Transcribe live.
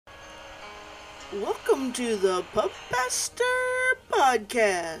Welcome to the Pupmaster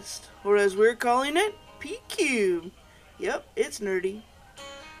Podcast, or as we're calling it, PQ. Yep, it's nerdy.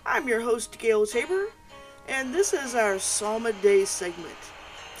 I'm your host, Gail Tabor, and this is our Psalm a Day segment.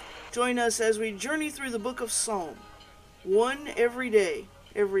 Join us as we journey through the book of Psalm, one every day,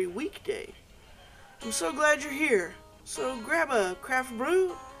 every weekday. I'm so glad you're here, so grab a craft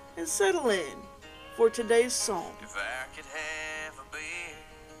brew and settle in for today's Psalm. If I could have a beer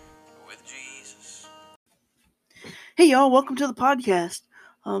with Jesus. Hey y'all, welcome to the podcast.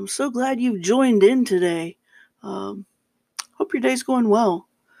 I'm so glad you've joined in today. Hope your day's going well.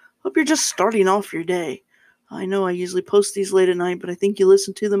 Hope you're just starting off your day. I know I usually post these late at night, but I think you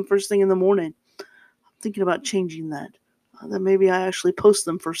listen to them first thing in the morning. I'm thinking about changing that. That maybe I actually post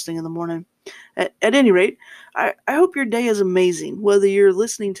them first thing in the morning. At any rate, I hope your day is amazing, whether you're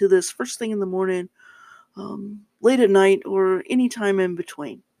listening to this first thing in the morning, late at night, or any time in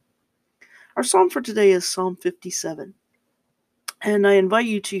between. Our psalm for today is Psalm 57. And I invite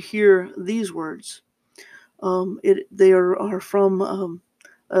you to hear these words. They are from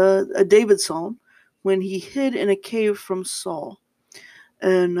a David psalm when he hid in a cave from Saul.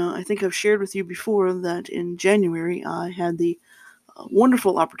 And I think I've shared with you before that in January I had the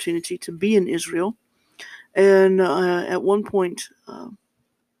wonderful opportunity to be in Israel. And at one point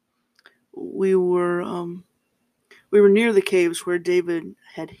we were near the caves where David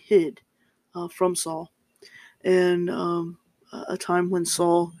had hid from Saul. And a time when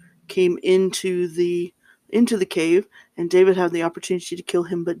Saul came into the cave, and David had the opportunity to kill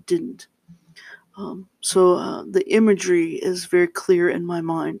him but didn't. So the imagery is very clear in my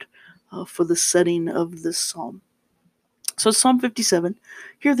mind for the setting of this psalm. So Psalm 57,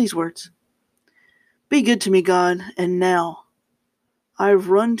 hear these words. Be good to me, God, and now I've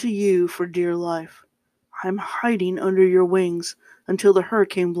run to you for dear life. I'm hiding under your wings until the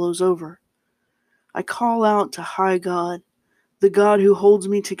hurricane blows over. I call out to high God, the God who holds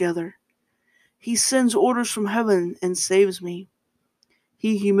me together. He sends orders from heaven and saves me.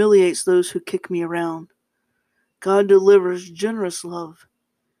 He humiliates those who kick me around. God delivers generous love.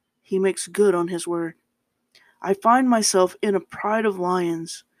 He makes good on his word. I find myself in a pride of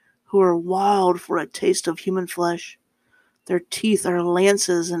lions who are wild for a taste of human flesh. Their teeth are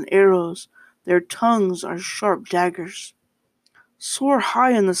lances and arrows. Their tongues are sharp daggers. Soar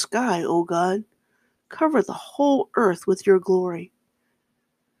high in the sky, O God. Cover the whole earth with your glory.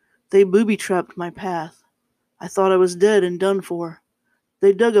 They booby-trapped my path. I thought I was dead and done for.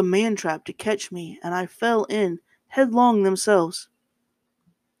 They dug a man-trap to catch me, and I fell in headlong themselves.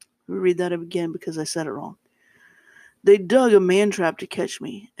 Let me read that again because I said it wrong. They dug a man-trap to catch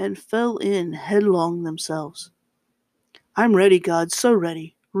me, and fell in headlong themselves. I'm ready, God, so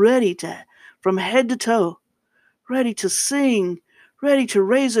ready, from head to toe, ready to sing, ready to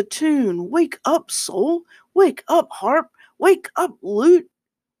raise a tune. Wake up, soul, wake up, harp, wake up, lute,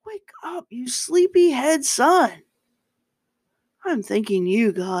 wake up, you sleepy-head son. I'm thanking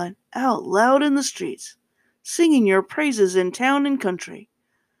you, God, out loud in the streets, singing your praises in town and country.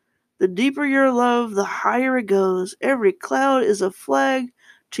 The deeper your love, the higher it goes. Every cloud is a flag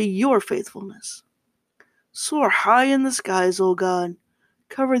to your faithfulness. Soar high in the skies, O God.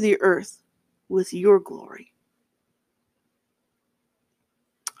 Cover the earth with your glory.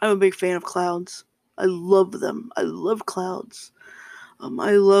 I'm a big fan of clouds. I love them. I love clouds.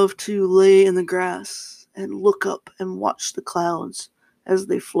 I love to lay in the grass and look up and watch the clouds as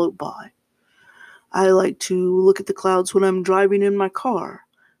they float by. I like to look at the clouds when I'm driving in my car.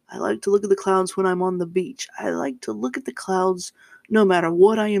 I like to look at the clouds when I'm on the beach. I like to look at the clouds no matter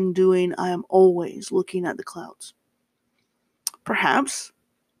what I am doing. I am always looking at the clouds. Perhaps,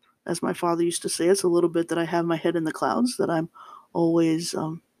 as my father used to say, it's a little bit that I have my head in the clouds, that I'm always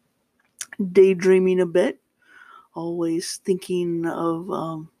daydreaming a bit, always thinking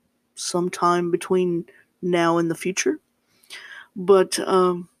of some time between now and the future. But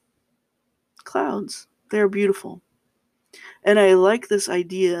clouds, they're beautiful. And I like this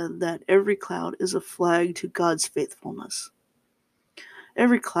idea that every cloud is a flag to God's faithfulness.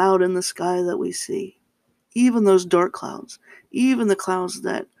 Every cloud in the sky that we see, even those dark clouds, even the clouds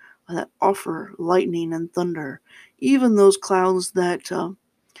that offer lightning and thunder, even those clouds that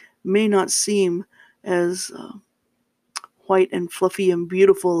may not seem as white and fluffy and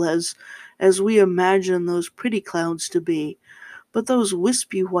beautiful as we imagine those pretty clouds to be, but those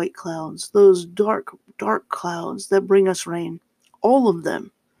wispy white clouds, those dark clouds that bring us rain, all of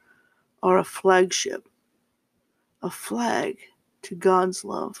them are a flagship, a flag to God's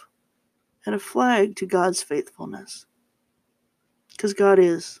love, and a flag to God's faithfulness. Because God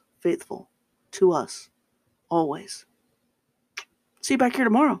is faithful to us, always. See you back here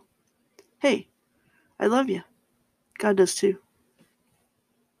tomorrow. Hey, I love you. God does too.